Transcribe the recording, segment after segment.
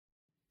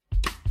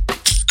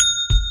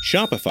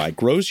Shopify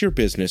grows your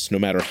business no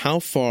matter how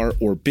far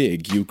or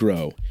big you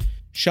grow.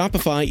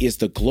 Shopify is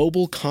the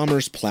global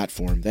commerce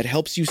platform that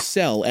helps you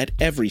sell at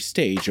every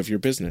stage of your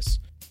business.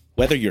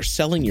 Whether you're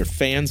selling your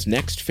fans'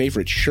 next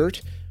favorite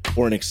shirt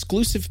or an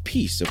exclusive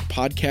piece of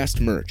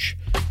podcast merch,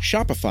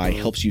 Shopify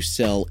helps you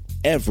sell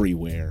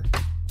everywhere.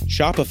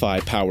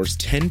 Shopify powers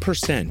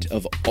 10%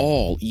 of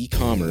all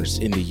e-commerce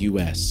in the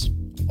U.S.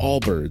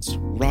 Allbirds,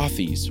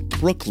 Rothy's,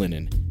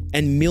 Brooklinen,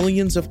 and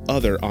millions of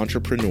other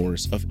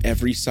entrepreneurs of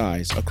every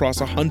size across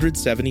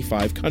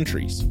 175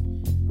 countries.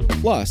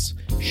 Plus,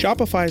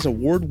 Shopify's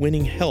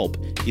award-winning help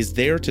is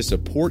there to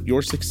support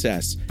your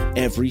success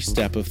every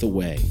step of the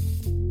way.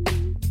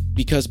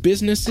 Because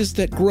businesses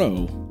that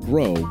grow,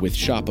 grow with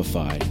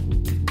Shopify.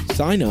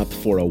 Sign up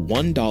for a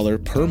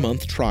 $1 per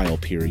month trial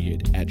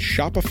period at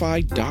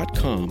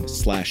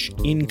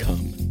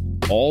shopify.com/income,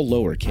 all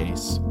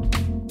lowercase.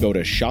 Go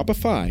to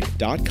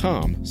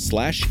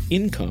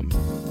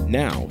shopify.com/income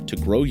now to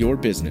grow your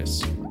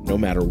business, no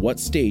matter what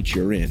stage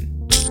you're in.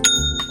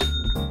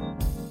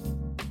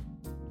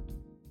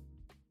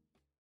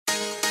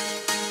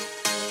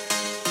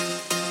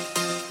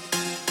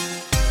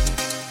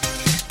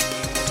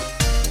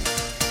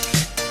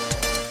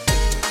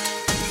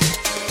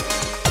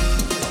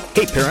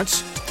 Hey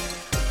parents,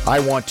 I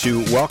want to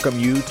welcome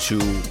you to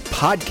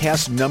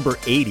podcast number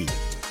 80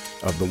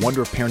 of the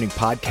Wonder of Parenting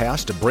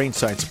podcast, a brain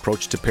science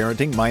approach to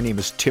parenting. My name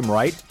is Tim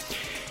Wright,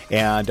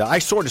 and I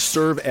sort of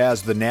serve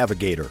as the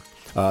navigator,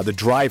 the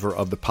driver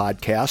of the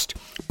podcast,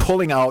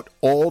 pulling out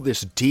all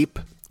this deep,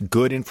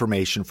 good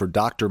information for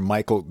Dr.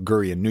 Michael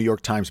Gurian, New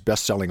York Times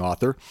bestselling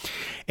author.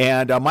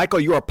 And Michael,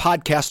 you are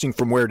podcasting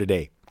from where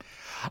today?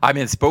 I'm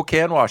in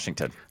Spokane,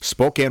 Washington.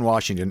 Spokane,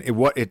 Washington.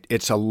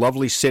 It's a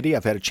lovely city.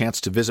 I've had a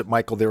chance to visit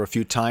Michael there a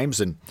few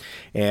times, and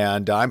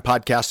I'm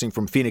podcasting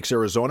from Phoenix,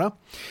 Arizona.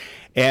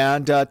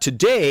 And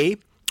today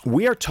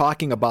we are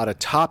talking about a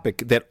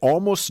topic that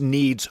almost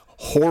needs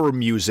horror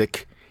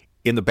music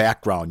in the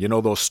background. You know,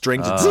 those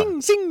strings,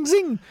 zing, zing,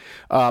 zing.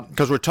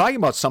 Because we're talking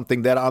about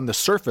something that on the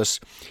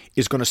surface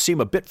is going to seem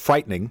a bit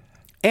frightening.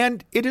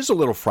 And it is a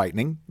little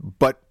frightening,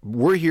 but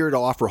we're here to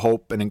offer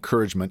hope and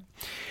encouragement.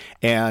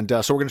 And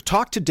so we're going to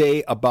talk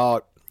today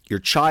about your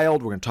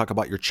child. We're going to talk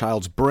about your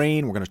child's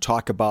brain. We're going to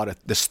talk about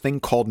this thing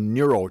called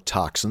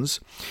neurotoxins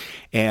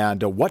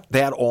and what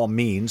that all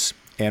means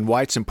and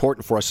why it's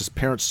important for us as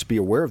parents to be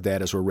aware of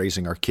that as we're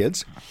raising our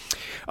kids.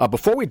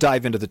 Before we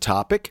dive into the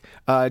topic,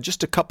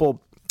 just a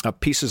couple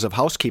pieces of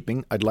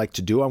housekeeping I'd like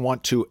to do. I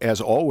want to,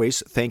 as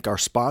always, thank our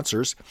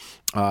sponsors,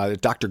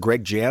 Dr.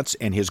 Greg Jantz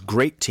and his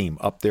great team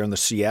up there in the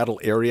Seattle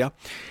area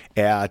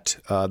at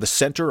the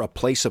Center, A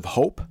Place of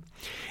Hope.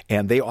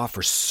 And they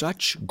offer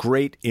such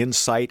great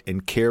insight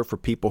and care for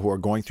people who are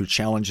going through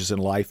challenges in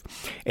life.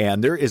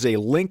 And there is a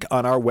link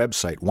on our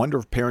website,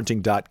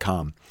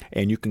 wonderofparenting.com.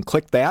 And you can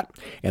click that,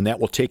 and that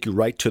will take you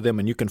right to them.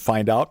 And you can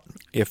find out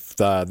if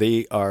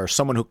they are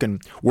someone who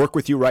can work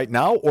with you right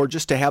now, or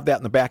just to have that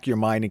in the back of your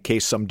mind in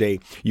case someday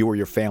you or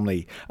your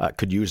family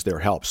could use their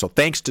help. So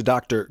thanks to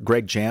Dr.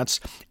 Greg Jantz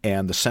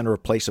and the Center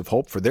of Place of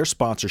Hope for their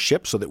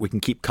sponsorship so that we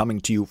can keep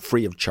coming to you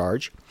free of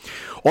charge.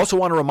 Also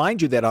want to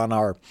remind you that on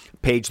our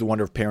page,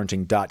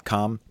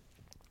 thewonderofparenting.com,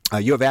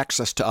 you have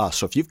access to us.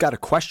 So if you've got a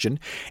question,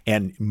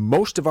 and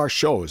most of our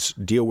shows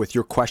deal with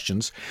your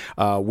questions,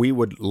 we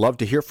would love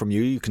to hear from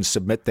you. You can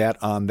submit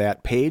that on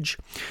that page.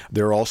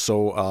 There are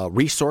also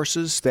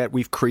resources that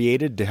we've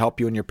created to help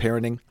you in your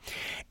parenting.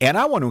 And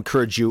I want to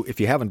encourage you,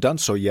 if you haven't done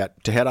so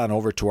yet, to head on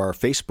over to our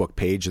Facebook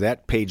page.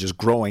 That page is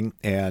growing,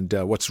 and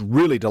what's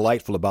really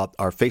delightful about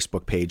our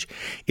Facebook page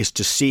is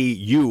to see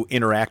you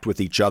interact with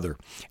each other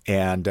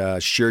and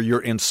share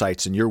your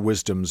insights and your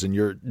wisdoms and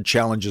your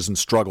challenges and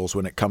struggles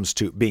when it comes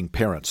to being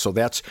parents. So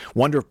that's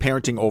Wonder of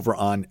Parenting over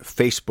on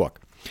Facebook.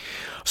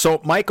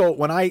 So, Michael,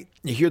 when I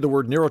hear the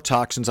word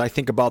neurotoxins, I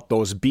think about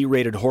those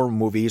B-rated horror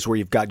movies where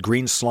you've got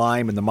green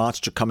slime and the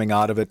monster coming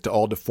out of it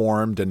all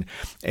deformed,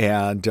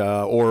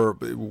 or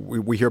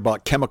we hear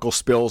about chemical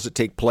spills that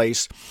take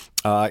place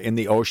in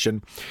the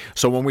ocean.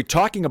 So when we're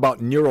talking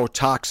about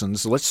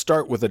neurotoxins, let's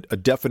start with a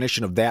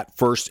definition of that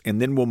first,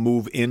 and then we'll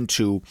move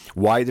into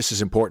why this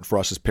is important for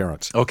us as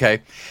parents.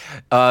 Okay.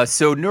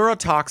 So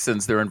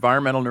neurotoxins, they're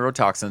environmental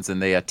neurotoxins,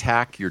 and they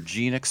attack your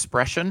gene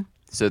expression.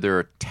 So they're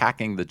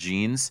attacking the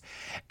genes,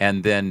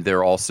 and then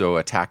they're also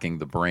attacking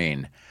the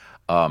brain.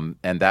 And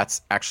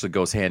that's actually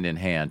goes hand in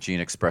hand, gene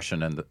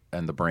expression and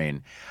the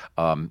brain.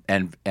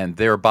 And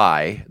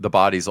thereby, the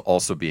body's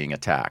also being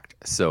attacked.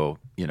 So,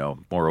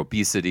 more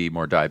obesity,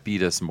 more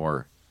diabetes,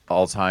 more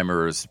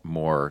Alzheimer's,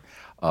 more,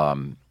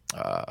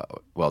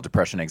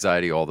 depression,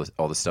 anxiety, all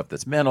the stuff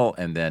that's mental,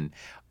 and then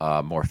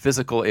more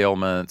physical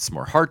ailments,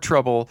 more heart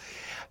trouble.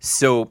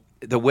 So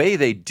the way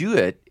they do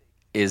it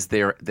is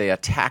they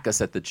attack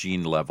us at the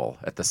gene level,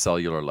 at the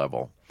cellular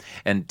level.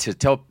 And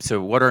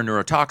so what are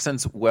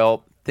neurotoxins?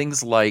 Well,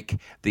 things like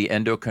the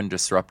endocrine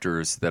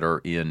disruptors that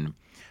are in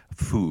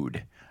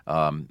food.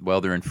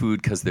 They're in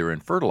food because they're in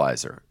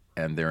fertilizer,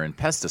 and they're in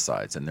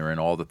pesticides, and they're in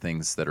all the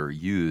things that are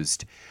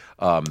used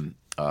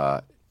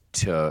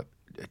to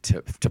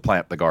to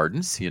plant the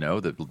gardens,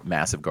 the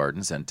massive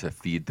gardens, and to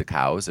feed the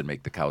cows and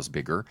make the cows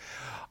bigger.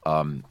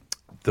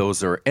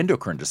 Those are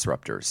endocrine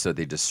disruptors, so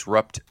they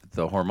disrupt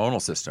the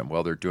hormonal system.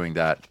 Well, they're doing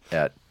that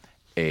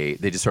they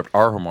disrupt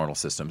our hormonal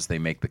systems. They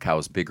make the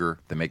cows bigger,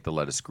 they make the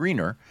lettuce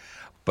greener,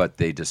 but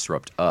they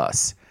disrupt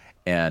us.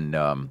 And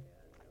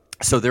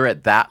so they're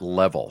at that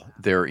level.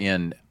 They're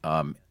in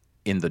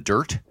the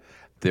dirt,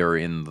 they're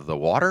in the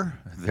water,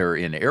 they're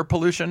in air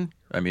pollution.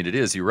 I mean,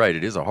 you're right,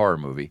 it is a horror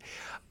movie.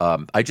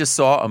 I just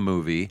saw a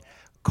movie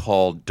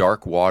called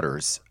Dark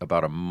Waters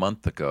about a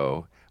month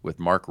ago with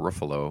Mark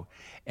Ruffalo,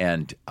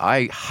 and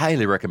I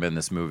highly recommend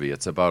this movie.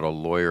 It's about a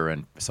lawyer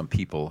and some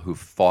people who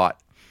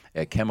fought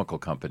a chemical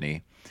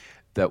company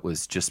that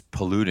was just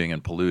polluting,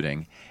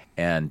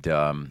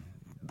 and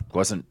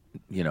wasn't,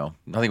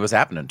 nothing was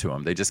happening to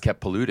them. They just kept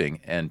polluting,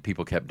 and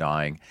people kept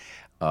dying.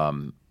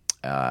 And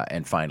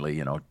finally,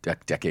 a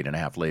decade and a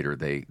half later,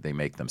 they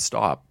make them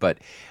stop. But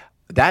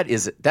that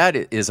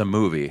is a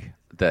movie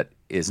that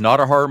is not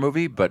a horror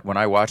movie, but when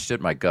I watched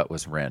it, my gut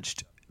was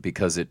wrenched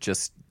because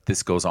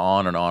this goes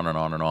on and on and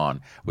on and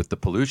on with the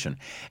pollution.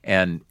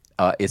 And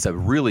it's a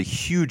really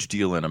huge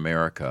deal in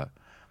America.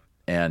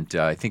 And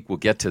I think we'll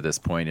get to this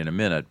point in a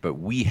minute, but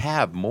we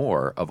have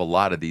more of a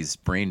lot of these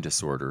brain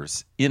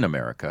disorders in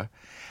America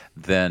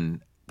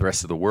than the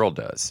rest of the world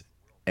does,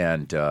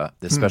 and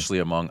especially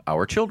among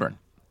our children.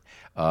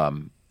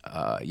 1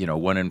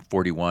 in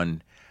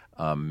 41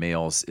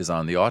 males is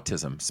on the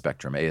autism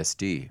spectrum,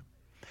 ASD.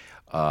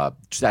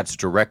 That's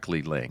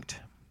directly linked.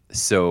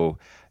 So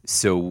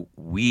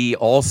we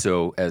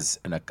also, as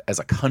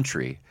a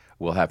country,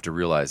 will have to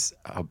realize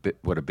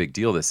what a big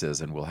deal this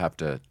is, and we'll have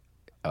to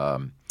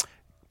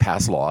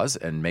pass laws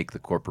and make the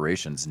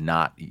corporations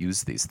not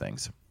use these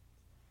things.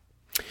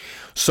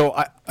 So,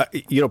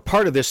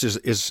 part of this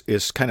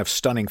is kind of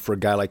stunning for a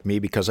guy like me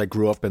because I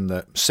grew up in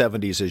the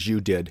 70s as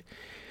you did.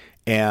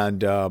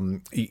 And,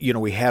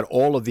 we had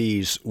all of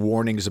these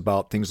warnings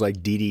about things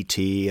like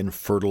DDT and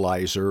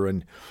fertilizer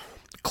and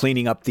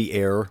cleaning up the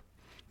air.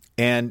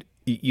 And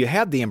you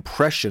had the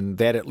impression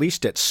that at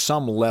least at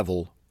some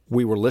level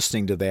we were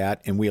listening to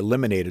that and we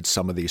eliminated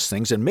some of these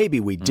things. And maybe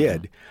we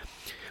did.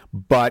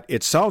 But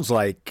it sounds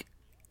like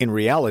in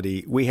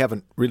reality, we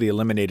haven't really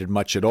eliminated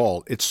much at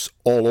all. It's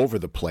all over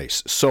the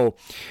place. So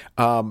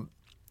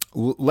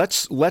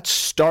let's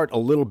start a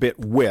little bit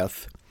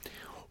with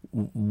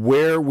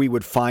where we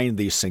would find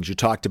these things. You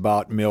talked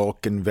about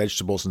milk and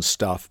vegetables and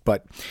stuff,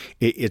 but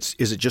is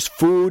it just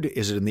food?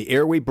 Is it in the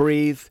air we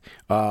breathe?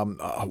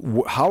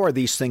 How are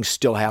these things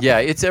still happening? Yeah,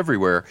 it's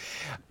everywhere.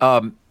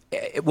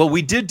 Well,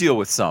 we did deal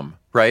with some,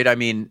 right? I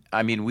mean,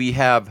 we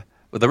have.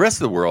 Well, the rest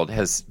of the world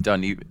has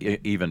done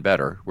even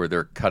better, where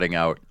they're cutting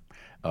out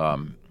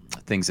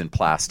things in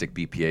plastic,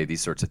 BPA,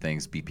 these sorts of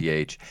things,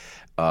 BPH.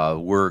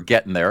 We're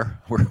getting there.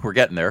 We're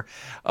getting there.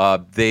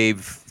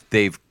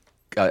 They've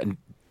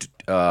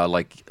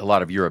like a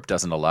lot of Europe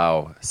doesn't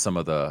allow some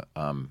of the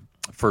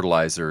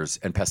fertilizers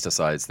and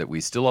pesticides that we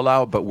still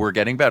allow, but we're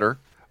getting better.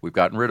 We've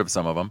gotten rid of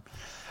some of them,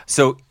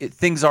 so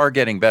things are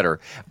getting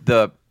better.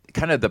 The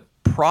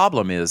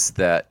problem is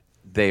that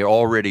they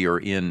already are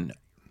in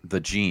the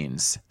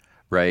genes.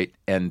 Right,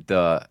 and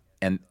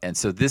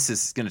so this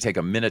is going to take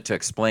a minute to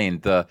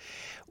explain.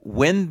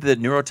 When the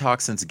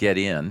neurotoxins get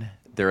in,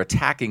 they're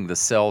attacking the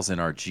cells in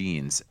our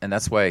genes, and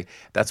that's why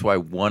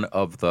one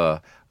of the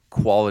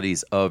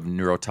qualities of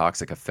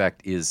neurotoxic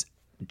effect is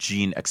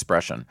gene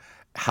expression,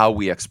 how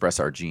we express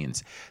our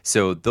genes.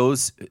 So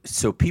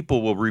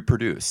people will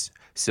reproduce.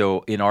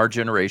 So in our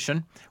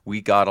generation,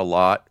 we got a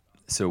lot.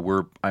 So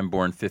I'm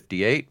born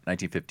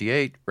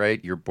 1958,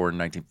 right? You're born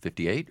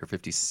 1958 or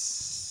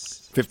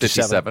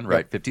 57,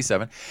 right?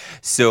 57.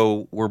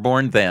 So we're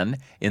born then.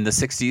 In the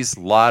 60s,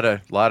 a lot of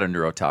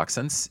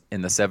neurotoxins.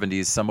 In the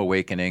 70s, some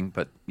awakening,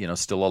 but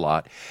still a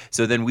lot.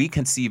 So then we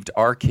conceived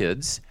our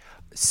kids.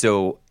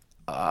 So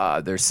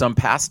there's some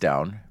pass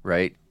down,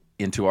 right,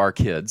 into our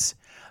kids.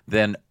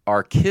 Then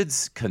our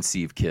kids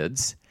conceive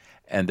kids,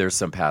 and there's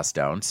some pass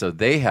down. So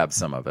they have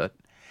some of it,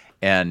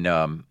 and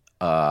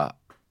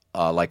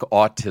like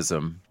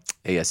autism,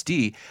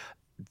 ASD.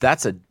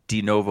 That's a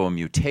de novo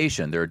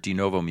mutation. There are de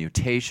novo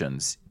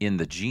mutations in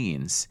the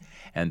genes,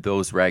 and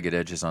those ragged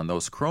edges on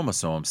those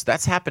chromosomes,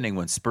 that's happening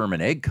when sperm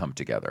and egg come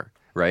together,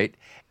 right?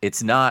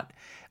 It's not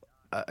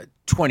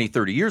 20,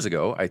 30 years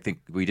ago, I think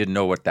we didn't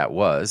know what that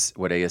was,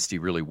 what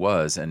ASD really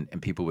was, and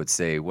people would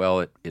say, well,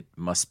 it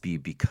must be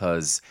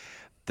because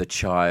the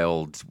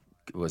child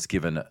was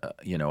given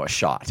a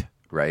shot,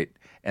 right?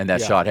 And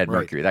that shot had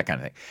mercury, that kind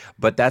of thing.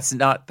 But that's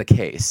not the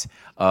case.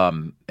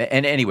 And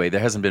anyway, there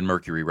hasn't been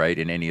mercury, right,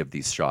 in any of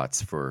these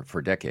shots for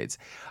decades.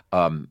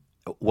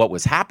 What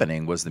was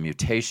happening was the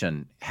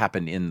mutation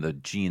happened in the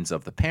genes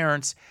of the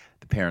parents.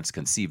 The parents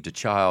conceived a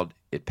child.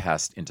 It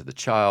passed into the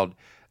child.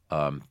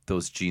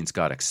 Those genes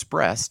got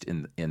expressed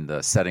in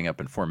the setting up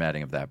and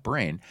formatting of that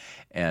brain,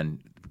 and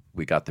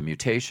we got the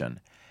mutation.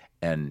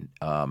 And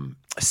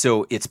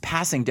so it's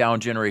passing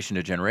down generation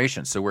to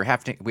generation. So we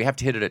have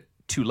to hit it at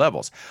two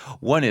levels.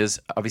 One is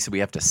obviously we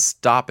have to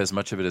stop as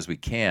much of it as we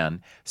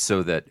can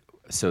so that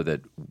so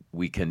that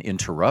we can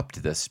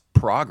interrupt this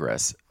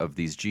progress of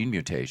these gene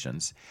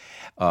mutations.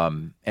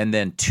 And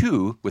then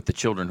 2, with the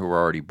children who are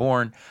already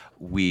born,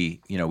 we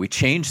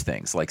change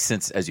things. Like,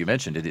 since, as you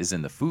mentioned, it is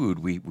in the food,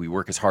 we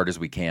work as hard as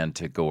we can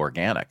to go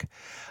organic,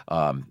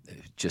 and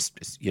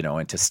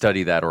to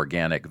study that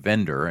organic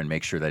vendor and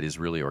make sure that is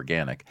really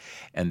organic.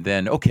 And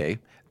then, okay,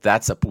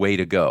 that's a way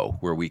to go,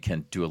 where we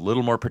can do a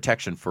little more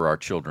protection for our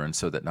children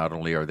so that not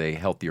only are they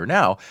healthier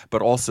now,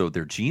 but also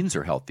their genes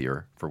are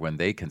healthier for when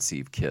they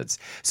conceive kids.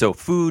 So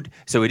food,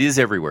 so it is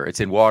everywhere.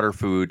 It's in water,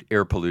 food,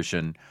 air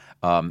pollution.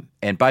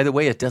 And by the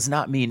way, it does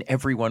not mean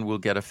everyone will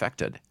get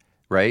affected,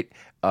 right?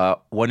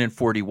 1 in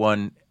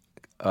 41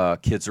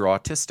 kids are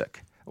autistic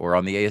or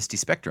on the ASD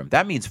spectrum.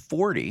 That means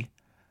 40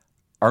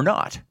 are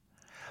not.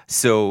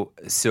 So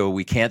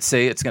we can't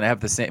say it's going to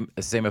have the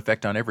same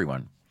effect on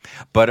everyone.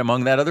 But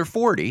among that other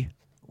 40,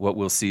 what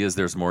we'll see is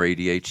there's more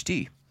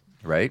ADHD,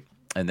 right?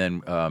 And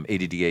then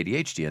ADD,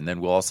 ADHD. And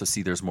then we'll also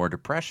see there's more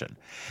depression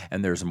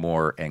and there's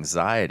more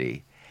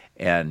anxiety.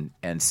 And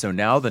so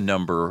now the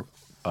number,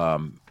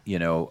 I'm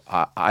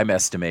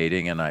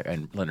estimating,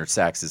 and Leonard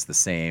Sachs is the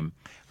same,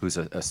 who's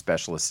a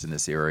specialist in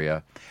this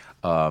area.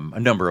 A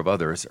number of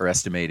others are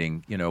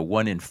estimating,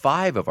 1 in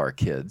 5 of our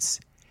kids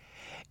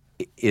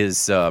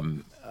is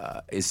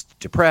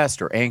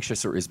depressed or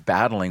anxious or is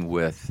battling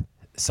with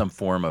some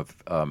form of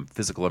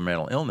physical or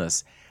mental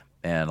illness,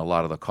 and a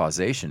lot of the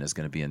causation is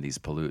going to be in these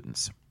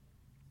pollutants.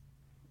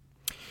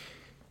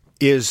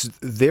 Is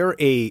there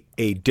a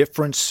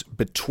difference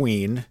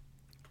between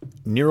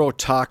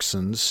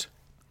neurotoxins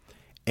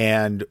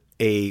and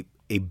a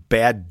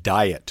bad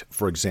diet,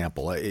 for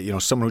example?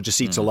 Someone who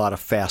just eats a lot of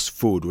fast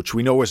food, which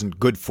we know isn't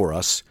good for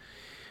us,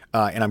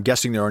 and I'm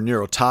guessing there are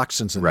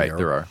neurotoxins in there. Right,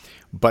 there are.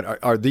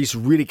 But are these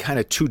really kind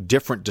of 2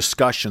 different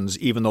discussions,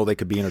 even though they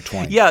could be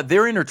intertwined? Yeah,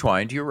 they're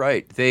intertwined. You're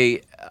right.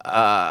 They,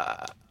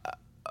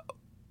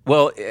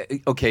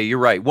 okay, you're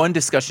right. One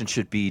discussion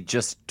should be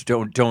just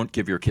don't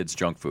give your kids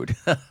junk food.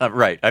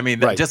 Right. I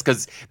mean, right. Just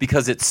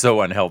because it's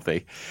so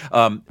unhealthy.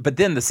 But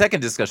then the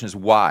second discussion is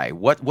why?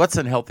 What's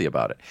unhealthy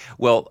about it?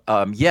 Well,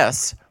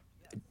 yes,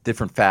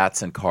 different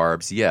fats and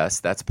carbs. Yes,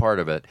 that's part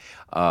of it.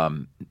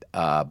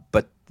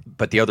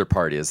 But the other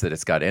part is that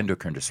it's got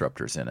endocrine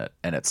disruptors in it,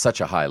 and at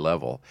such a high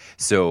level.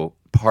 So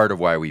part of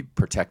why we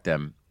protect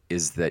them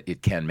is that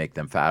it can make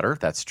them fatter.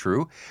 That's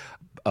true.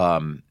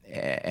 And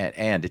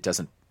it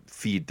doesn't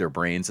feed their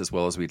brains as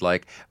well as we'd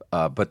like.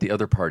 But the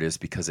other part is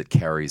because it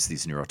carries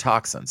these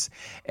neurotoxins.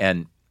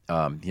 And,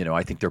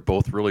 I think they're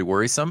both really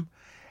worrisome.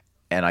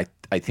 And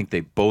I think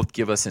they both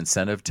give us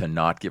incentive to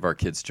not give our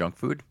kids junk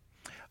food.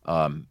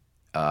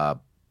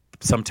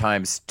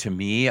 Sometimes, to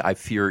me, I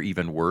fear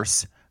even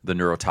worse the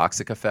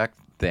neurotoxic effect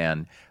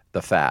than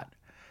the fat,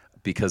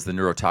 because the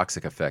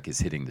neurotoxic effect is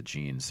hitting the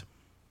genes.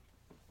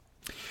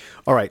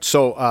 All right.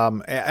 So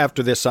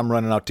after this, I'm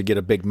running out to get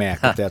a Big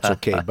Mac, if that's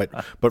okay.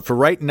 But for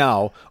right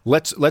now,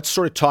 let's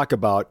sort of talk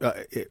about,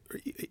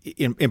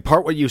 in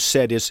part, what you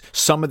said is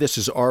some of this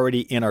is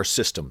already in our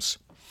systems.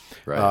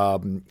 Right.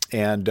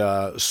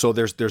 So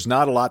there's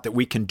not a lot that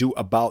we can do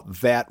about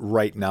that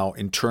right now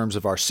in terms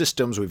of our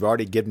systems. We've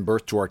already given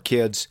birth to our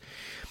kids.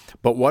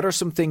 But what are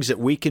some things that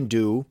we can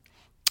do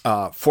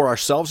for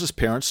ourselves as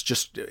parents,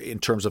 just in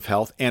terms of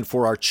health, and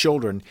for our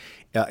children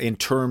in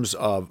terms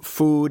of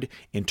food,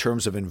 in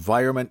terms of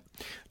environment,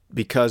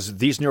 because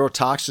these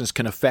neurotoxins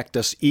can affect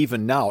us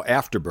even now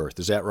after birth.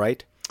 Is that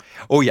right?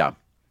 Oh, yeah.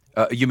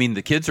 You mean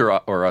the kids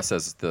or us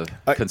as the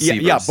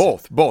conceivers? Yeah,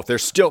 both. They're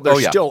still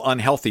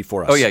unhealthy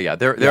for us. Oh yeah.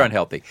 They're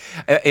unhealthy.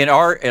 At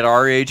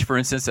our age, for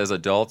instance, as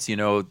adults,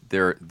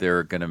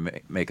 they're going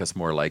to make us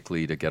more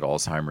likely to get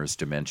Alzheimer's,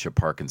 dementia,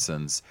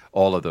 Parkinson's,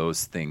 all of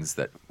those things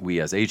that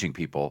we as aging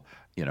people,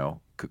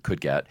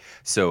 could get.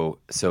 So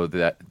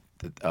that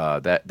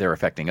they're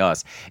affecting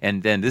us.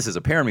 And then this is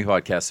a Parent Me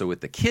podcast, so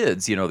with the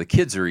kids, the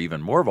kids are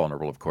even more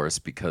vulnerable, of course,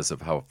 because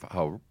of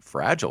how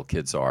fragile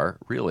kids are,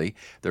 really.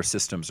 Their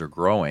systems are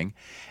growing.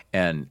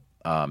 And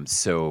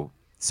so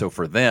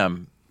for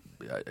them,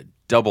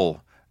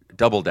 double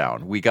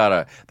down.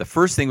 The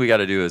first thing we got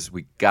to do is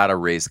we got to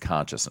raise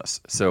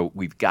consciousness. So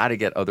we've got to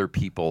get other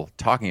people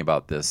talking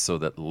about this so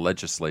that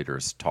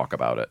legislators talk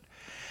about it.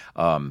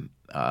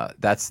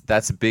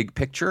 That's a big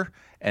picture,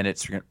 and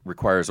it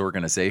requires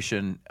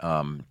organization.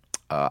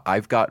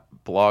 I've got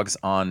blogs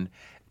on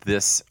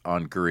this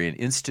on Gurian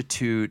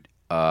Institute.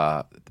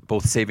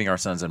 Both Saving Our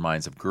Sons and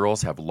Minds of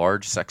Girls have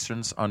large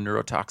sections on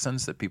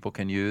neurotoxins that people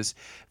can use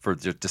for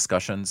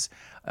discussions.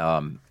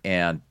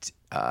 And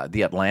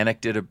The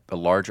Atlantic did a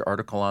large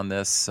article on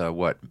this,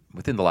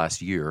 within the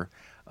last year,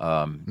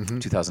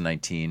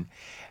 2019.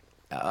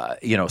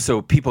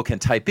 So people can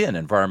type in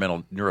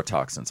environmental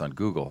neurotoxins on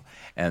Google,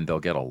 and they'll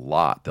get a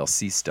lot. They'll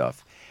see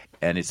stuff,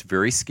 and it's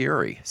very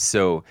scary.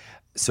 So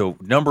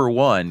number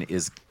one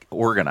is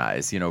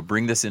organize.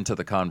 Bring this into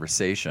the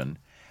conversation,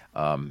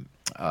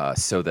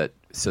 so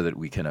that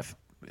we can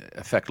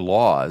affect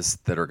laws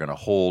that are going to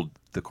hold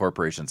the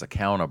corporations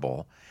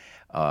accountable.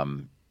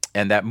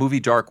 that movie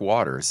Dark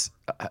Waters,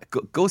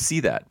 go see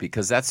that,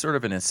 because that's sort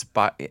of an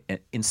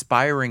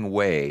inspiring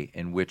way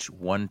in which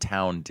one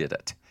town did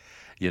it,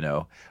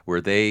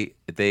 where they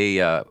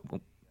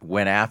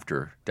went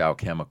after Dow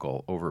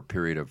Chemical over a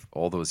period of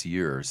all those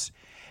years,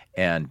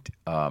 and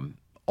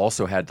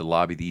also had to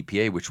lobby the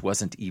EPA, which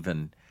wasn't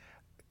even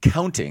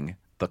counting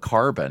the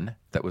carbon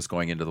that was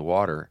going into the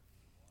water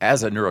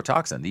as a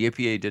neurotoxin. The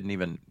EPA didn't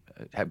even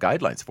have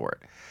guidelines for it.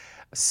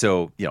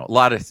 So, a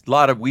lot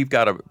of we've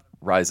got to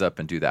rise up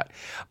and do that.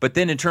 But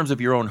then in terms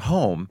of your own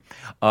home,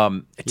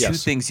 two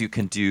things you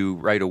can do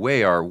right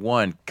away are,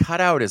 one, cut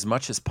out as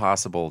much as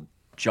possible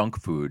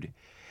junk food.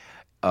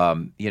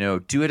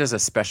 Do it as a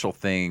special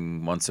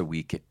thing once a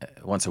week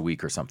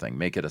or something.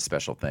 Make it a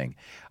special thing,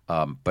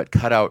 but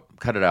cut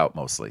it out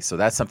mostly. So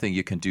that's something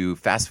you can do.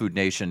 Fast Food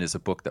Nation is a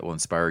book that will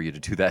inspire you to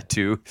do that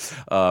too.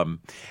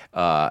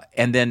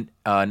 And then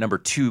number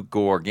 2,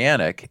 go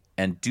organic,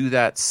 and do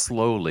that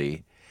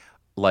slowly.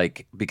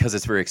 Because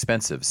it's very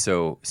expensive.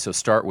 So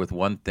start with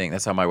one thing.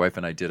 That's how my wife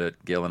and I did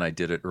it. Gail and I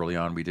did it early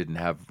on. We didn't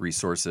have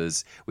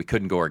resources. We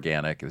couldn't go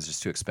organic. It was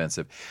just too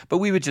expensive. But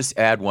we would just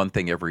add one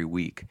thing every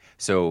week.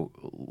 So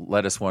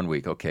lettuce one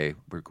week, okay,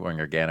 we're going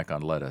organic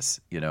on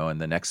lettuce, and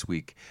the next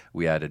week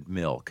we added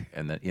milk,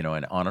 and then,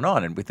 and on and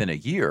on. And within a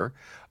year,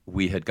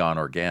 we had gone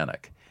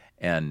organic.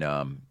 And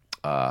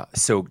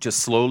so just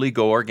slowly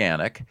go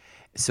organic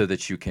so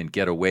that you can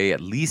get away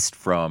at least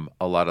from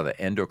a lot of the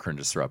endocrine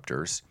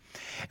disruptors.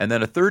 And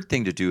then a third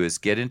thing to do is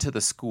get into the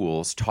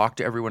schools, talk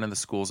to everyone in the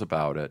schools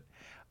about it,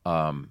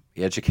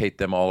 educate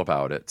them all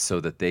about it,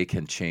 so that they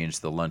can change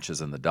the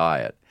lunches and the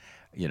diet,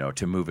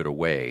 to move it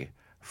away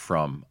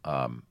from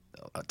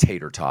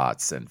tater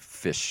tots and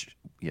fish,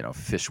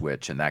 fish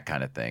witch and that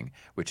kind of thing,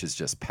 which is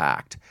just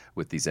packed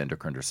with these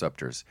endocrine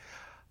disruptors.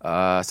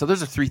 So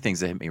those are 3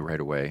 things that hit me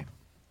right away.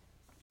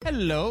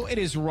 Hello, it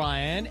is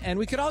Ryan, and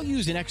we could all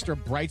use an extra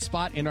bright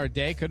spot in our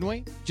day, couldn't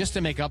we? Just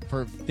to make up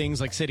for things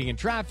like sitting in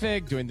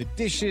traffic, doing the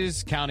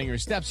dishes, counting your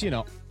steps,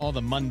 all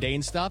the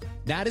mundane stuff.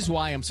 That is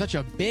why I'm such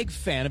a big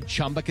fan of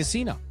Chumba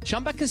Casino.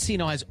 Chumba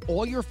Casino has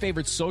all your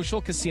favorite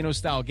social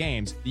casino-style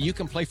games that you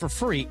can play for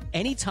free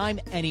anytime,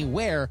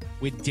 anywhere,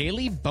 with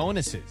daily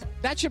bonuses.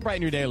 That should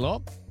brighten your day a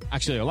little.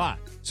 Actually, a lot.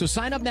 So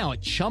sign up now at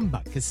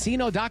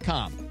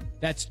ChumbaCasino.com.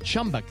 That's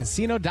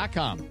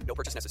ChumbaCasino.com. No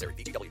purchase necessary.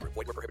 VGW Group.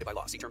 Void where prohibited by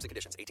law. See terms and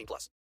conditions.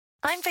 18+.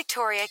 I'm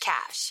Victoria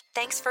Cash.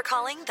 Thanks for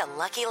calling the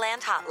Lucky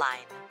Land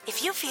Hotline.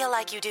 If you feel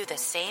like you do the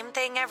same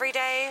thing every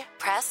day,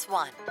 press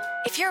 1.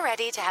 If you're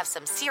ready to have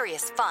some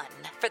serious fun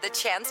for the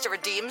chance to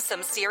redeem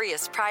some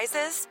serious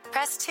prizes,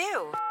 press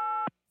 2.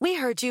 We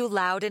heard you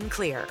loud and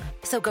clear.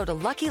 So go to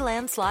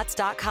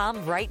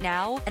LuckyLandSlots.com right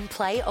now and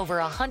play over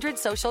 100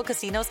 social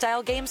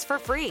casino-style games for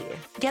free.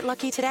 Get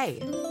lucky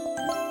today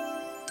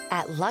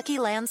at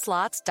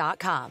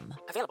LuckyLandSlots.com.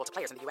 Available to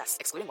players in the U.S.,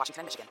 excluding Washington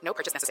and Michigan. No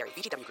purchase necessary.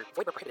 VGW Group.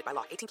 Void where prohibited by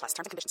law. 18+. Terms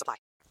and conditions apply.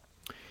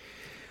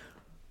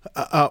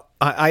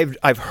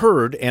 I've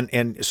heard,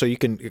 and so you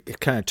can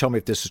kind of tell me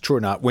if this is true or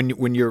not.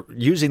 When you're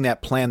using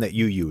that plan that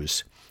you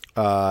use,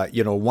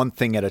 one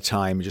thing at a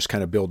time, just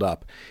kind of build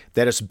up,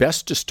 that it's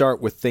best to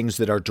start with things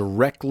that are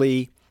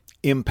directly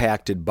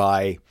impacted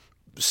by,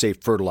 say,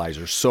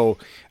 fertilizers. So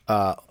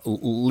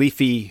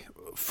leafy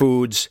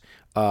foods,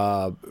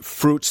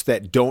 fruits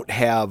that don't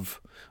have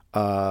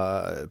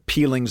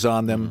peelings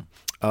on them,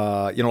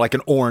 like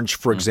an orange,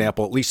 for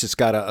example. At least it's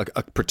got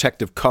a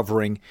protective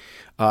covering.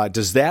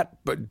 Does that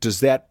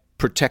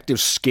protective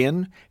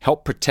skin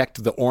help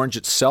protect the orange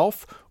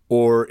itself,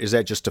 or is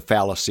that just a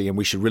fallacy and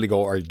we should really go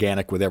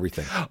organic with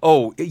everything?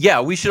 Oh, yeah,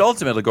 we should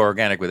ultimately go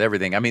organic with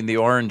everything. I mean, the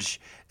orange,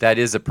 that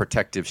is a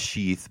protective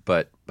sheath,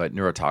 but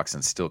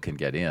neurotoxins still can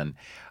get in.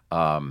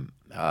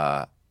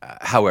 However,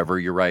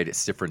 you're right,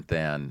 it's different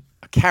than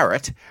a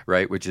carrot,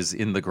 right, which is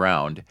in the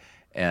ground.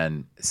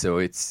 And so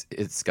it's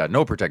got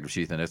no protective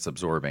sheath and it's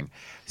absorbing.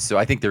 So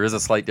I think there is a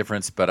slight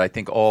difference, but I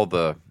think all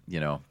the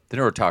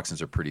neurotoxins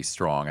are pretty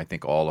strong. I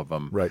think all of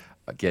them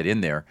get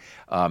in there.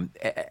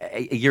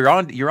 You're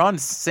on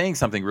saying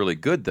something really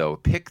good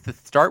though.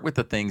 Start with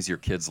the things your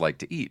kids like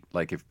to eat.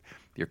 Like if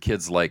your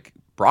kids like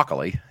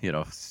broccoli,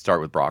 start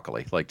with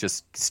broccoli. Like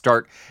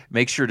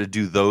make sure to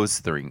do those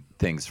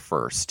things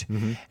first,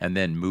 and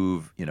then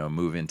move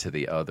into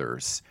the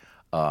others.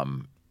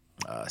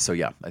 So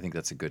yeah, I think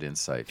that's a good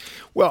insight.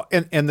 Well,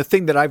 and the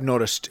thing that I've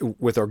noticed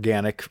with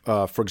organic,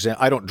 for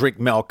example, I don't drink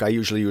milk. I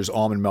usually use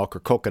almond milk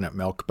or coconut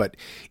milk, but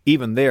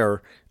even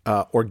there,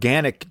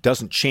 organic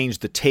doesn't change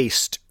the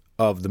taste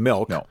of the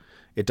milk. No.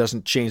 It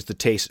doesn't change the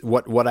taste.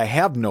 What I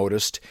have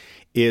noticed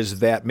is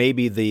that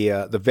maybe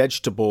the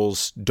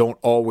vegetables don't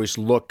always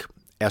look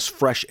as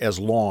fresh as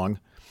long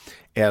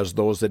as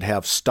those that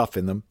have stuff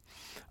in them.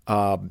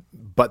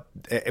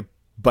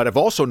 But I've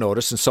also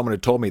noticed, and someone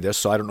had told me this,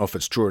 so I don't know if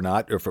it's true or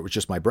not, or if it was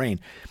just my brain,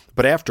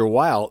 but after a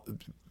while,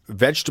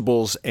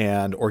 vegetables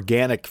and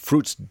organic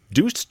fruits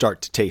do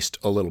start to taste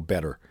a little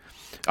better.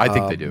 I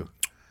think they do.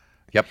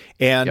 Yep.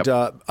 And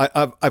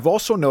I've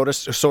also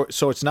noticed,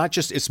 so it's not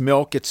just it's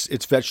milk,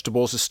 it's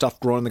vegetables, it's stuff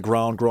growing in the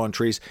ground, growing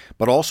trees,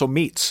 but also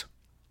meats.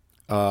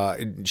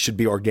 it should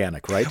be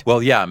organic, right?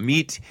 Well, yeah,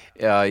 meat.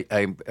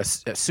 I'm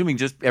assuming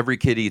just every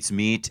kid eats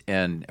meat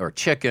or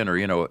chicken or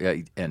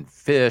and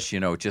fish.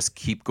 Just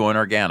keep going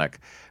organic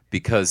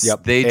because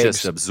they eggs.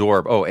 Just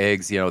absorb. Oh,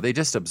 eggs. They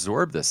just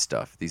absorb this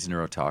stuff, these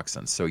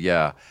neurotoxins. So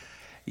yeah,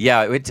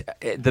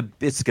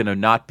 it's going to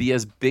not be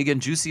as big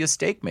and juicy as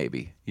steak,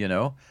 maybe.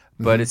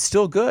 But it's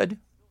still good.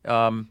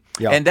 And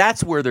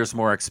that's where there's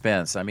more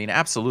expense. I mean,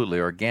 absolutely,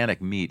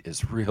 organic meat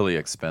is really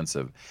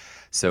expensive.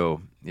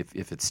 So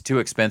if it's too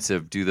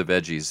expensive, do the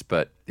veggies.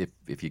 But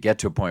if you get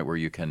to a point where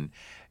you can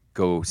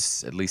go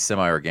at least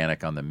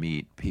semi-organic on the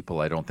meat,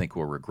 people I don't think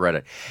will regret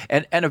it.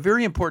 And a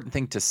very important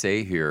thing to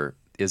say here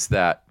is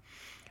that,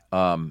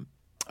 all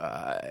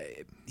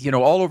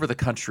over the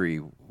country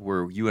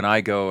where you and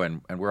I go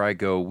and where I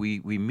go, we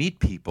meet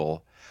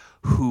people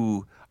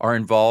who are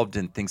involved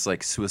in things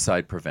like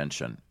suicide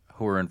prevention,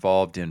 who are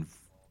involved in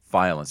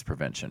violence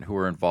prevention, who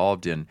are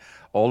involved in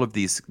all of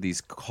these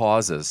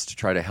causes to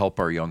try to help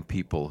our young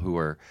people who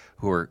are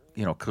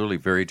clearly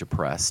very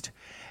depressed,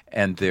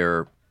 and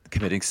they're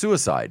committing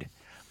suicide.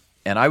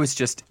 And I was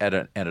just at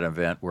an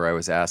event where I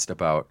was asked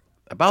about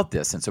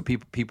this, and so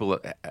people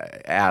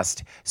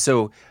asked.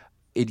 So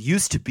it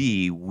used to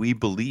be we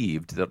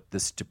believed that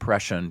this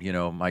depression,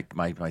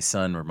 my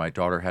son or my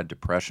daughter had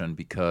depression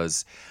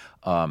because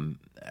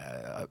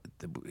a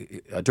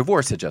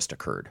divorce had just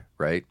occurred,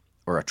 right?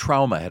 Or a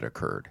trauma had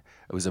occurred.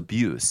 It was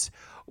abuse.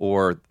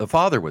 Or the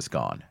father was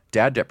gone,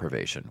 dad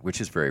deprivation,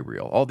 which is very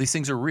real. All these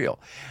things are real.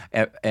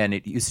 And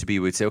it used to be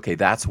we'd say, okay,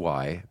 that's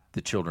why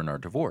the children are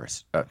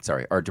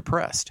are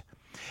depressed.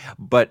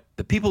 But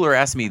the people who are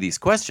asking me these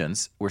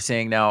questions were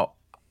saying, now,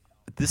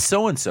 this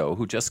so-and-so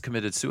who just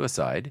committed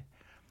suicide,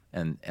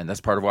 and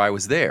that's part of why I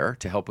was there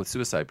to help with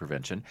suicide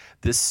prevention,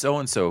 this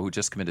so-and-so who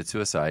just committed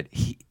suicide,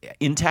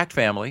 intact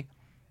family,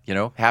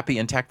 happy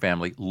intact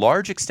family,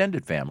 large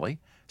extended family,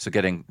 so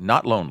getting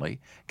not lonely,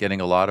 getting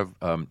a lot of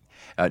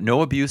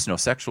no abuse, no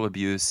sexual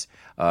abuse,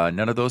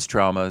 none of those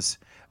traumas,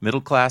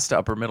 middle class to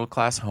upper middle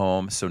class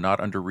home, so not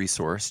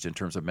under-resourced in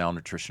terms of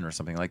malnutrition or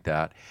something like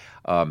that.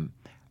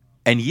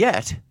 And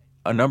yet,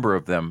 a number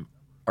of them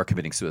are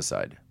committing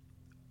suicide,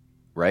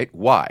 right?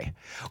 Why?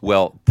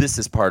 Well, this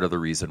is part of the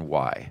reason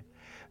why.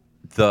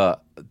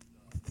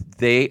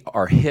 They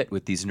are hit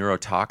with these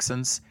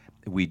neurotoxins.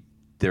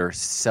 Their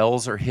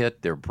cells are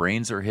hit, their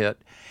brains are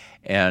hit,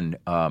 and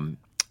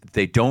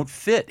they don't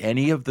fit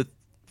any of the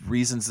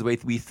reasons the way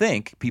we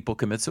think people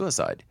commit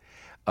suicide.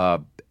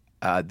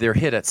 They're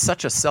hit at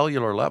such a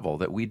cellular level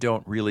that we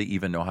don't really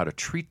even know how to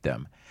treat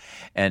them.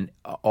 And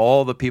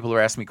all the people who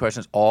are asking me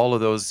questions, all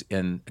of those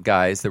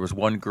guys, there was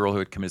one girl who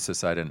had committed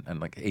suicide and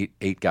like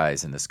eight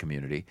guys in this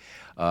community,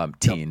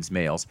 teens,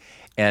 males,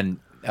 and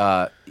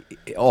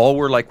all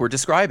were like we're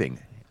describing,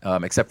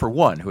 except for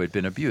one who had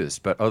been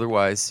abused. But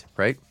otherwise,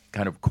 right,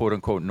 kind of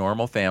quote-unquote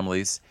normal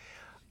families,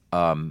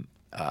 and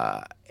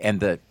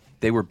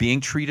they were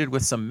being treated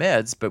with some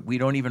meds, but we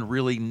don't even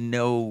really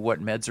know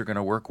what meds are going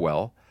to work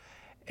well.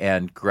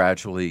 And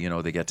gradually,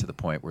 they get to the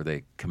point where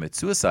they commit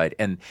suicide.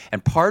 And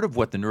part of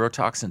what the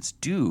neurotoxins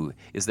do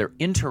is they're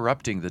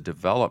interrupting the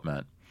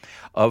development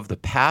of the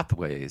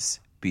pathways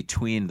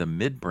between the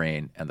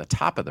midbrain and the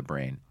top of the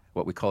brain,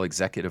 what we call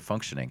executive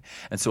functioning.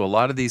 And so a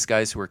lot of these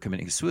guys who are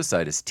committing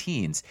suicide as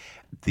teens,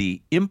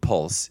 the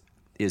impulse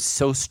is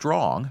so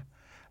strong,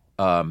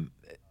 and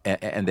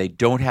they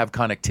don't have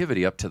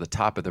connectivity up to the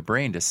top of the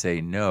brain to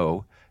say,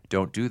 no,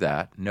 don't do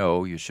that.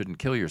 No, you shouldn't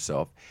kill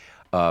yourself.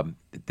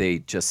 They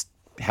just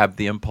have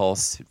the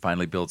impulse. It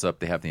finally builds up.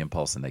 They have the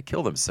impulse and they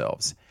kill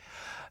themselves.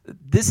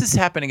 This is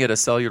happening at a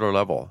cellular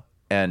level.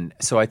 And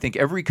so I think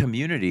every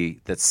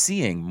community that's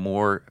seeing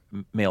more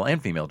male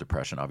and female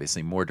depression,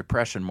 obviously, more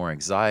depression, more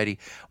anxiety,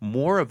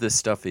 more of this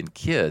stuff in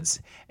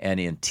kids and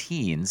in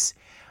teens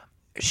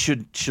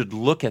should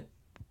look at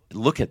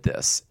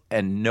this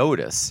and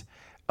notice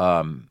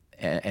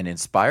and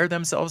inspire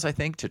themselves, I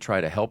think, to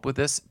try to help with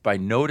this by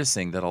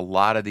noticing that a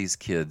lot of these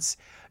kids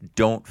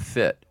don't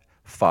fit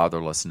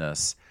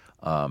fatherlessness.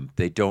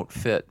 They don't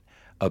fit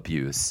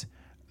abuse.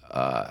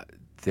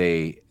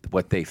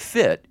 What they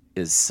fit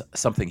is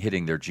something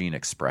hitting their gene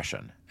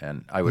expression,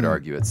 and I would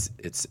argue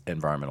it's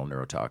environmental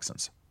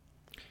neurotoxins.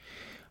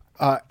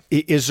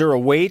 Is there a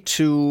way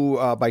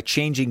to, by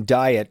changing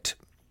diet,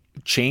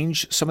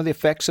 change some of the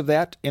effects of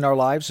that in our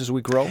lives as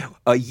we grow?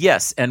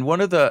 Yes, and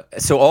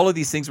so all of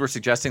these things we're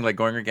suggesting, like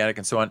going organic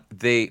and so on,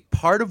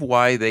 part of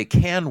why they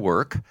can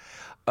work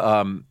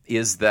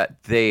is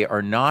that they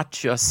are not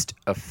just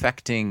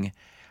affecting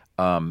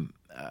the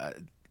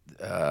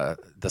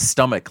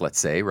stomach, let's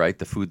say, right,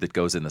 the food that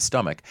goes in the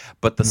stomach,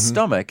 but the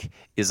stomach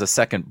is a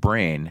second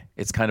brain.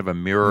 It's kind of a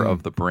mirror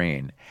of the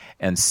brain,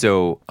 and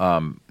so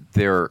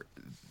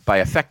by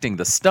affecting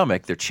the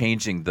stomach, they're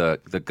changing the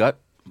gut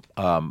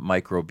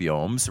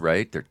microbiomes,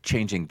 right? They're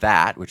changing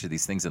that, which are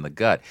these things in the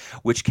gut,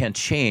 which can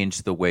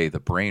change the way the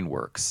brain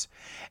works,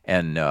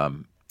 and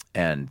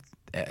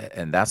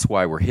that's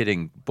why we're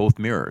hitting both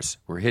mirrors.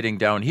 We're hitting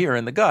down here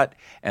in the gut,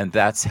 and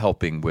that's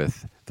helping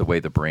with the way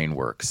the brain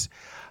works.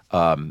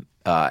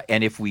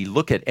 And if we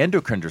look at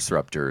endocrine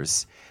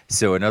disruptors,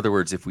 So in other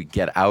words, if we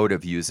get out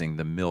of using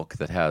the milk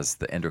that has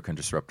the endocrine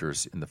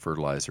disruptors in the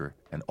fertilizer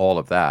and all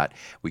of that,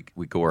 we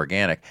go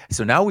organic.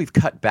 So now we've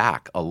cut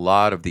back a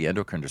lot of the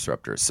endocrine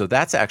disruptors. So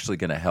that's actually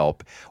going to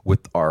help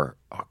with our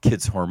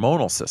kids'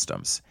 hormonal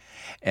systems.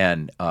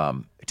 And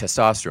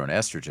testosterone,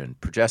 estrogen,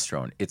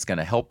 progesterone, it's going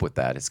to help with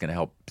that. It's going to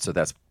help. So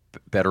that's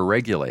better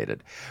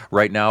regulated.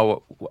 Right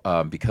now,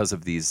 because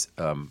of these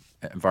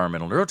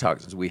environmental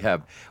neurotoxins, we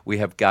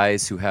have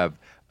guys who have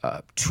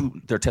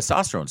their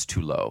testosterone's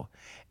too low,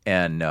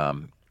 and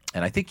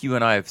I think you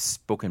and I have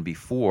spoken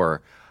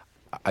before,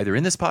 either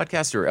in this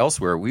podcast or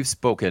elsewhere. We've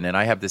spoken, and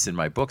I have this in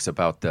my books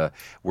about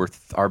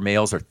our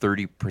males are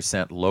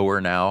 30% lower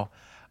now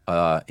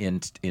in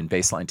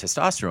baseline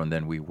testosterone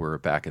than we were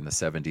back in the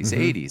 70s,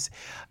 80s.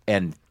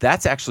 And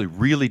that's actually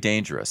really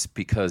dangerous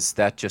because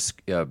that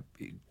just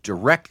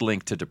direct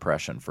link to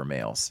depression for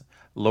males.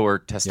 Lower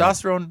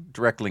testosterone,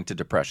 direct link to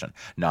depression.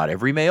 Not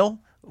every male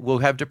will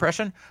have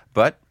depression,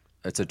 but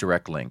it's a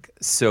direct link.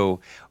 So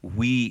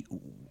we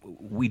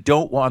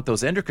don't want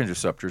those endocrine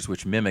disruptors,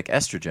 which mimic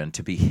estrogen,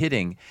 to be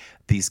hitting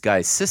these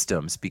guys'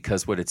 systems,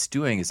 because what it's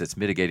doing is it's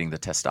mitigating the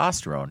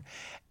testosterone,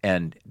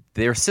 and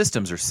their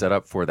systems are set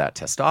up for that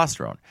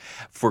testosterone.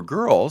 For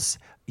girls,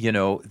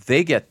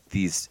 they get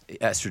these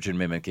estrogen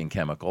mimicking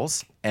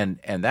chemicals, and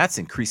that's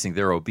increasing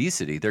their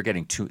obesity. They're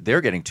getting too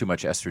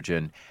much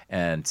estrogen,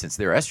 and since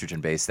they're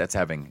estrogen based, that's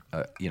having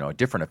a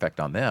different effect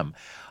on them.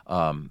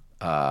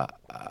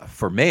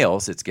 For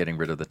males, it's getting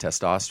rid of the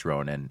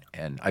testosterone,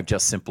 and I've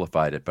just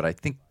simplified it, but I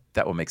think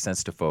that will make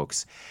sense to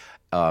folks.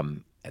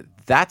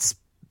 That's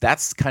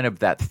kind of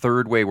that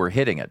third way we're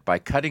hitting it, by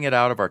cutting it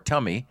out of our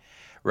tummy.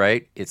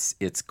 Right? It's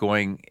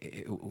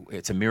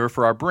a mirror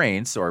for our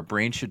brain, so our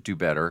brain should do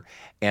better,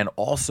 and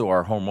also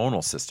our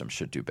hormonal system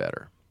should do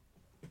better.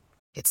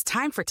 It's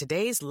time for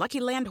today's Lucky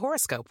Land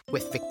horoscope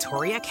with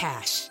Victoria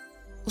Cash.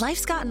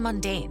 Life's gotten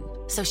mundane,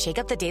 so shake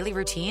up the daily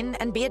routine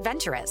and be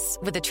adventurous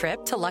with a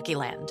trip to Lucky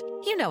Land.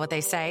 You know what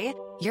they say,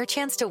 your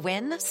chance to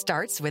win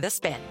starts with a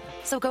spin.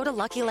 So go to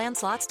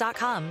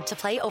LuckyLandSlots.com to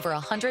play over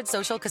 100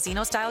 social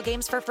casino-style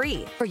games for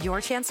free for your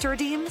chance to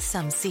redeem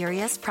some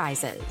serious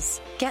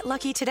prizes. Get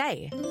lucky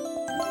today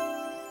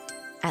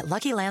at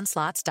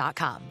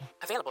LuckyLandSlots.com.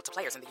 Available to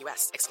players in the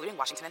U.S., excluding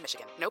Washington and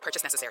Michigan. No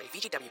purchase necessary.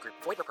 VGW Group.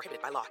 Void where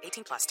prohibited by law.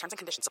 18+. Terms and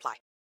conditions apply.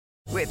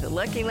 With the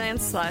Lucky Land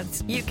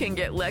Slots, you can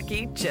get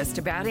lucky just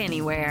about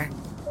anywhere.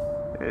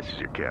 This is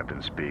your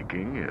captain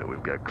speaking.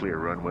 We've got clear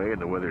runway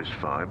and the weather's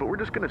fine, but we're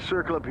just going to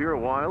circle up here a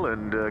while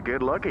and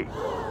get lucky.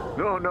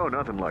 No,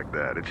 nothing like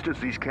that. It's just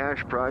these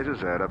cash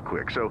prizes add up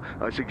quick. So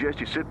I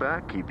suggest you sit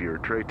back, keep your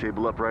tray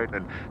table upright,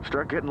 and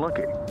start getting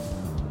lucky.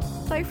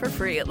 Play for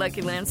free at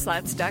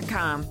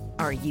LuckyLandSlots.com.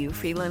 Are you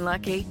feeling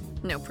lucky?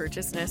 No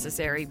purchase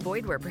necessary.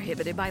 Void where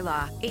prohibited by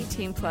law.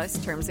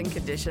 18+ terms and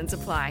conditions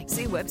apply.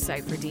 See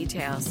website for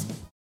details.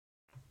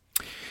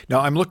 Now,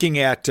 I'm looking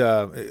at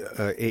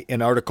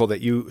an article that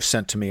you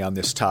sent to me on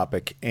this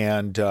topic,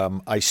 and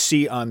I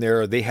see on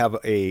there they have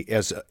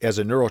as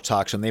a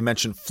neurotoxin, they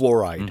mentioned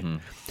fluoride. Mm-hmm.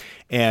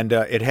 And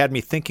it had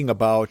me thinking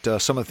about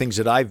some of the things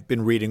that I've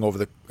been reading over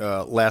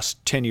the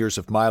last 10 years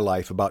of my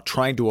life about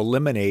trying to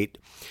eliminate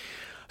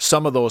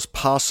some of those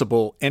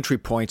possible entry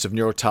points of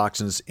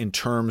neurotoxins in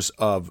terms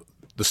of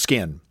the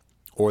skin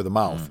or the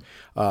mouth.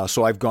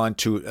 So I've gone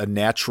to a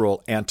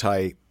natural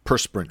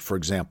antiperspirant, for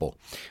example,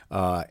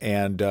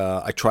 and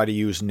I try to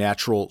use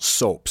natural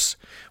soaps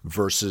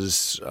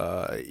versus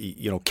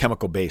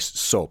chemical-based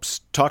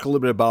soaps. Talk a little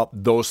bit about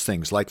those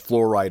things like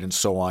fluoride and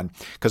so on,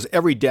 because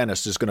every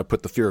dentist is going to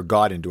put the fear of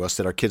God into us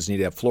that our kids need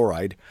to have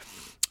fluoride.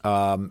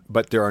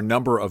 But there are a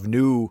number of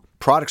new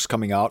products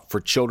coming out for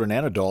children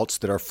and adults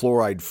that are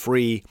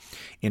fluoride-free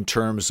in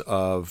terms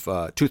of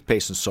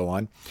toothpaste and so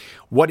on.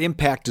 What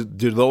impact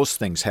do those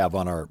things have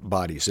on our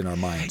bodies and our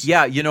minds?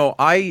 Yeah,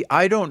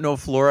 I don't know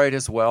fluoride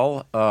as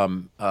well,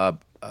 and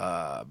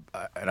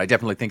I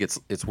definitely think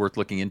it's worth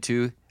looking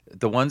into.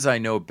 The ones I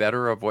know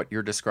better of what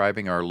you're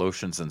describing are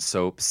lotions and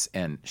soaps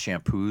and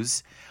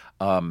shampoos.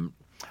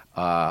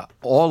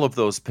 All of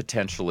those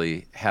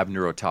potentially have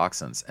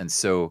neurotoxins, and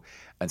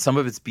some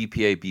of it's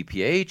BPA,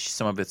 BPH,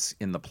 some of it's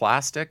in the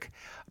plastic,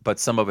 but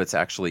some of it's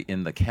actually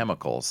in the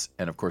chemicals.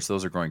 And of course,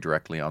 those are going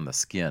directly on the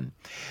skin.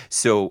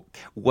 So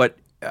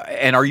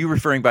and are you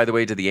referring, by the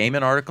way, to the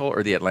Amen article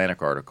or the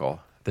Atlantic article?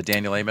 The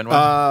Daniel Amen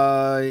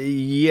one?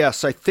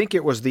 Yes, I think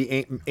it was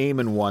the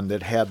Amen one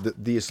that had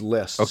these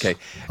lists. Okay.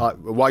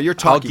 While you're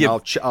talking,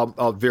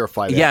 I'll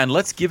verify that. Yeah, and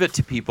let's give it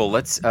to people.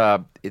 Let's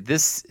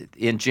this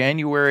in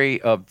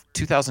January of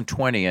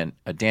 2020, and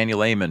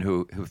Daniel Amen,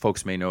 who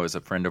folks may know as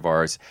a friend of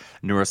ours,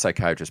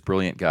 neuropsychiatrist,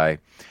 brilliant guy,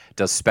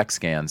 does SPECT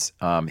scans.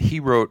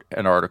 He wrote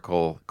an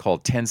article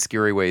called 10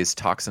 Scary Ways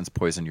Toxins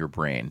Poison Your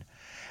Brain.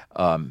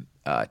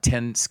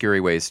 10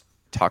 Scary Ways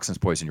Toxins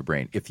poison your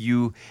brain. If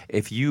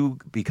you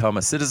become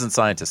a citizen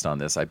scientist on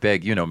this, I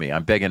beg, you know me,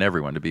 I'm begging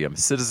everyone to be a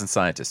citizen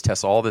scientist.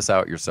 Test all this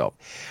out yourself.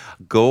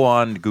 Go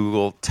on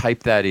Google,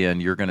 type that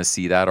in. You're going to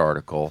see that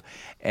article.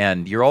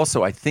 And you're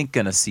also, I think,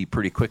 going to see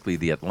pretty quickly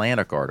the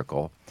Atlantic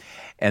article.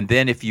 And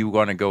then if you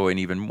want to go in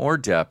even more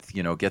depth,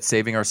 get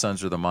Saving Our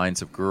Sons or the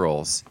Minds of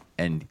Girls,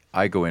 and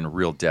I go in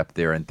real depth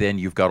there. And then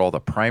you've got all the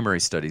primary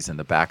studies in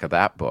the back of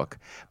that book,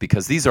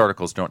 because these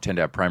articles don't tend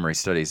to have primary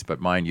studies, but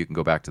mine, you can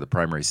go back to the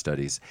primary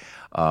studies.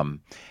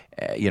 And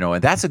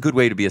that's a good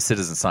way to be a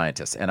citizen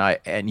scientist.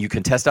 And you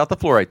can test out the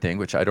fluoride thing,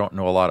 which I don't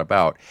know a lot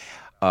about.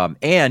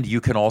 And you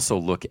can also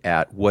look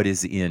at what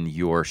is in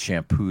your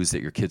shampoos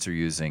that your kids are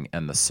using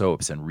and the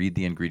soaps, and read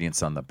the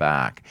ingredients on the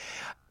back.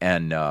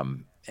 And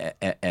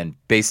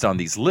based on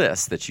these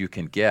lists that you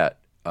can get,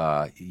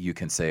 you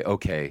can say,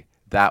 okay,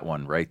 that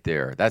one right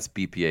there, that's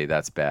BPA,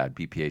 that's bad,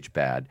 BPH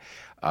bad.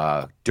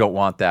 Don't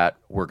want that,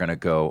 we're going to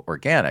go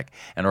organic.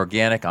 And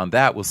organic on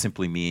that will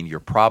simply mean you're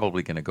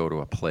probably going to go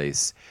to a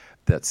place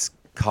that's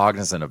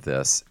cognizant of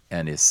this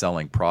and is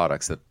selling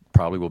products that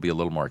probably will be a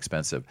little more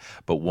expensive,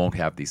 but won't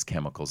have these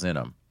chemicals in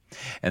them.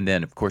 And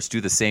then, of course,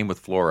 do the same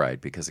with fluoride,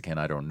 because, again,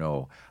 I don't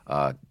know.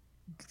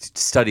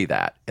 Study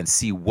that and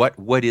see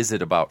what is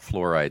it about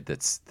fluoride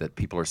that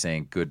people are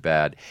saying good,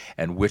 bad,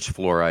 and which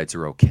fluorides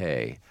are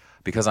okay.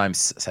 Because I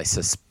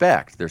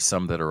suspect there's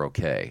some that are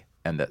okay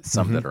and that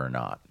some that are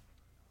not.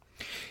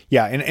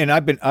 Yeah, and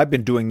I've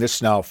been doing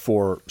this now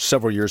for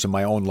several years in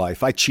my own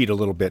life. I cheat a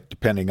little bit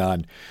depending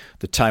on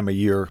the time of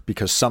year,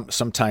 because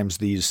sometimes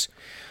these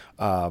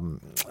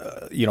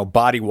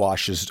body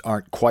washes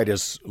aren't quite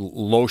as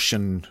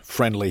lotion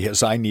friendly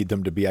as I need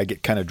them to be. I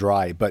get kind of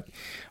dry, but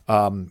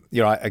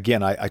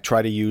I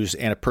try to use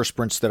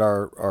antiperspirants that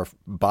are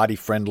body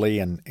friendly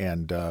and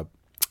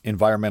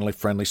environmentally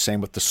friendly.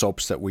 Same with the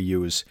soaps that we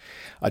use,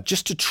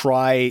 just to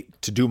try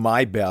to do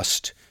my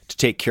best to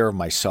take care of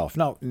myself.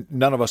 Now,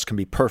 none of us can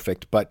be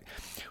perfect, but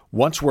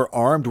once we're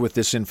armed with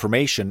this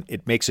information,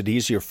 it makes it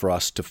easier for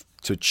us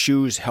to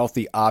choose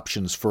healthy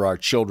options for our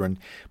children,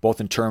 both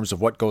in terms of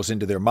what goes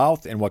into their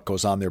mouth and what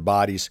goes on their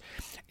bodies.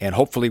 And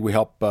hopefully we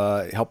help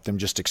them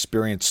just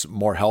experience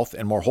more health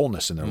and more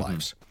wholeness in their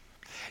lives.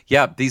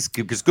 Yeah, there's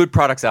good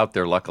products out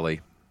there,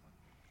 luckily.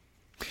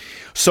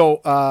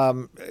 So,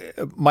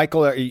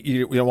 Michael,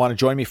 you want to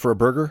join me for a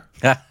burger?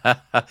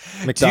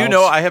 Do you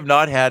know I have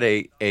not had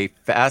a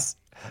fast...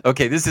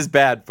 Okay, this is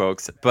bad,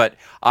 folks, but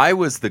I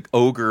was the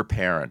ogre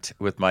parent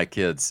with my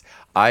kids.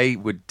 I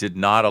did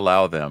not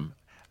allow them,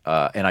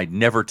 and I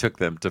never took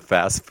them to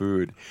fast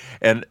food.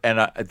 And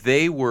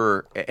they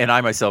were, and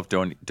I myself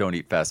don't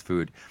eat fast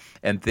food.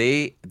 And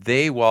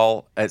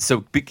so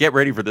get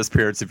ready for this,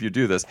 parents, if you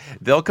do this.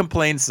 They'll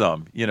complain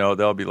some.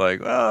 They'll be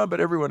like,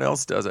 but everyone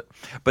else does it.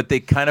 But they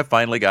kind of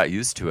finally got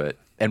used to it.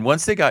 And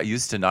once they got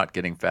used to not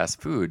getting fast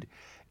food,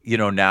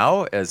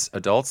 now as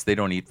adults, they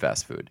don't eat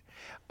fast food.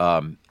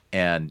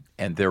 And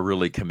they're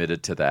really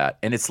committed to that.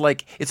 And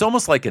it's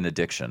almost like an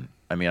addiction.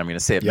 I mean, I'm going to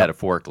say it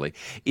metaphorically.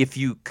 If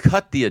you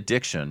cut the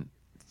addiction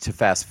to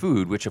fast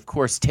food, which of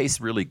course tastes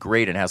really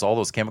great and has all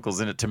those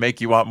chemicals in it to make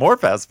you want more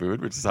fast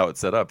food, which is how it's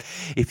set up.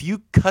 If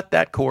you cut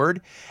that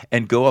cord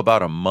and go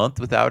about a month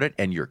without it,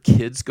 and your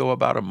kids go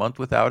about a month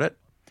without it,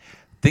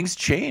 things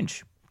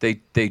change.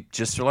 They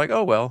just are like,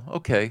 oh, well,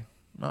 okay.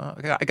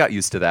 I got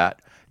used to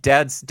that.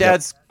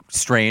 Dad's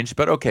strange,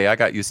 but okay, I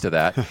got used to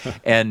that.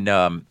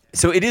 And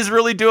so it is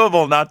really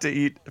doable not to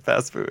eat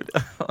fast food.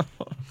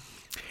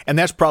 And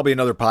that's probably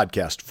another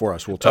podcast for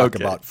us. We'll talk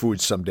about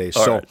food someday.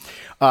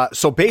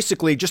 So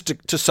basically, just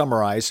to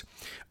summarize,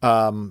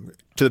 to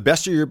the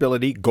best of your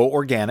ability, go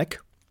organic.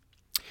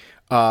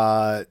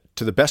 To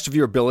the best of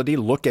your ability,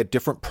 look at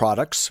different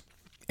products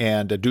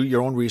and do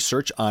your own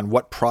research on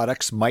what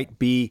products might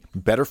be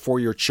better for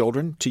your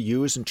children to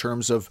use in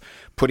terms of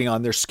putting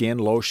on their skin,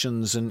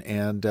 lotions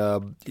and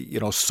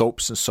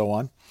soaps and so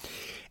on.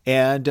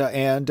 And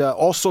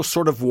also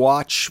sort of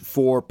watch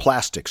for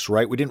plastics,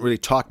 right? We didn't really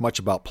talk much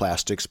about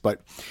plastics,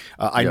 but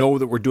I know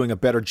that we're doing a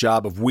better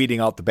job of weeding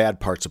out the bad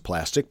parts of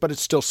plastic, but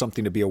it's still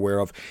something to be aware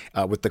of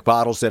with the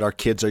bottles that our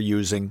kids are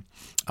using.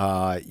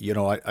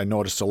 I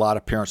noticed a lot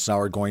of parents now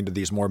are going to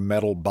these more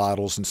metal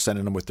bottles and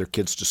sending them with their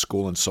kids to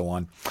school and so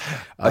on.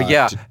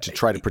 To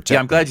try to protect. Yeah,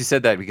 I'm glad you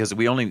said that, because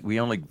we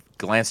only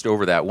glanced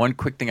over that. One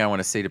quick thing I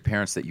want to say to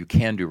parents that you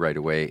can do right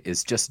away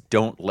is just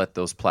don't let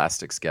those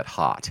plastics get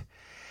hot.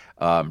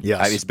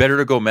 It's better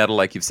to go metal,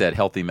 like you've said,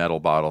 healthy metal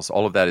bottles.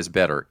 All of that is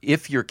better.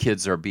 If your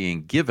kids are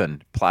being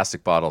given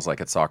plastic bottles, like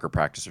at soccer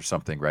practice or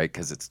something, right?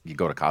 Because you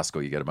go to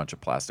Costco, you get a bunch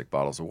of plastic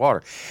bottles of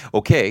water.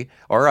 Okay,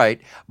 all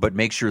right, but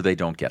make sure they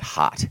don't get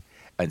hot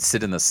and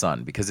sit in the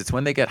sun, because it's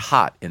when they get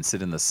hot and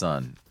sit in the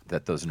sun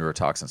that those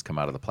neurotoxins come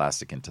out of the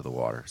plastic into the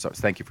water. So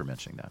thank you for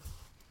mentioning that.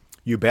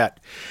 You bet.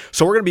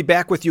 So we're going to be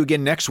back with you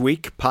again next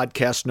week,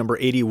 podcast number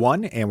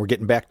 81, and we're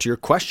getting back to your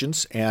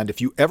questions. And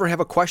if you ever have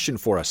a question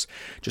for us,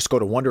 just go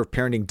to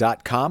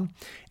wonderofparenting.com,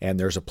 and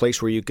there's a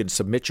place where you can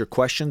submit your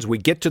questions. We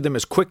get to them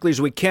as quickly as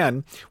we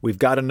can. We've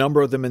got a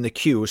number of them in the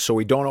queue, so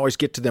we don't always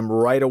get to them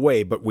right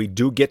away, but we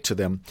do get to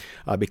them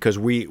because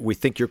we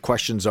think your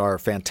questions are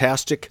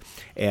fantastic,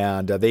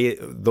 and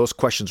those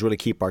questions really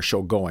keep our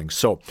show going.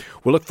 So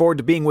we'll look forward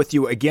to being with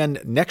you again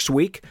next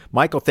week.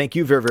 Michael, thank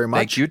you very, very much.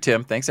 Thank you,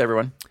 Tim. Thanks,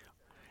 everyone.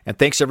 And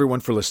thanks,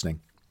 everyone, for listening.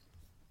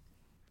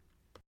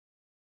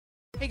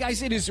 Hey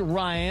guys, it is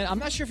Ryan. I'm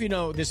not sure if you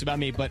know this about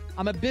me, but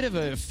I'm a bit of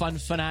a fun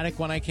fanatic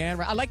when I can.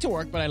 I like to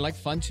work, but I like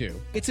fun too.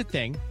 It's a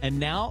thing. And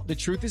now the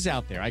truth is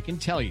out there. I can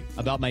tell you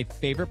about my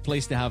favorite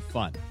place to have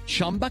fun.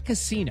 Chumba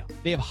Casino.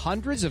 They have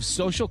hundreds of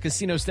social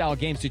casino style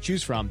games to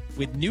choose from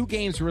with new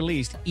games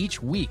released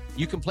each week.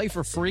 You can play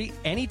for free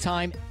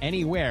anytime,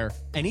 anywhere.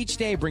 And each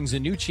day brings a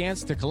new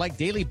chance to collect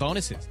daily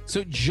bonuses.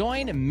 So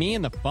join me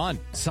in the fun.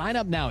 Sign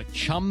up now at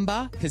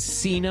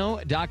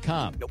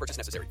ChumbaCasino.com. No purchase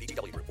necessary.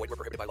 VGW Group. Void where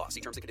prohibited by law.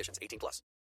 See terms and conditions. 18+.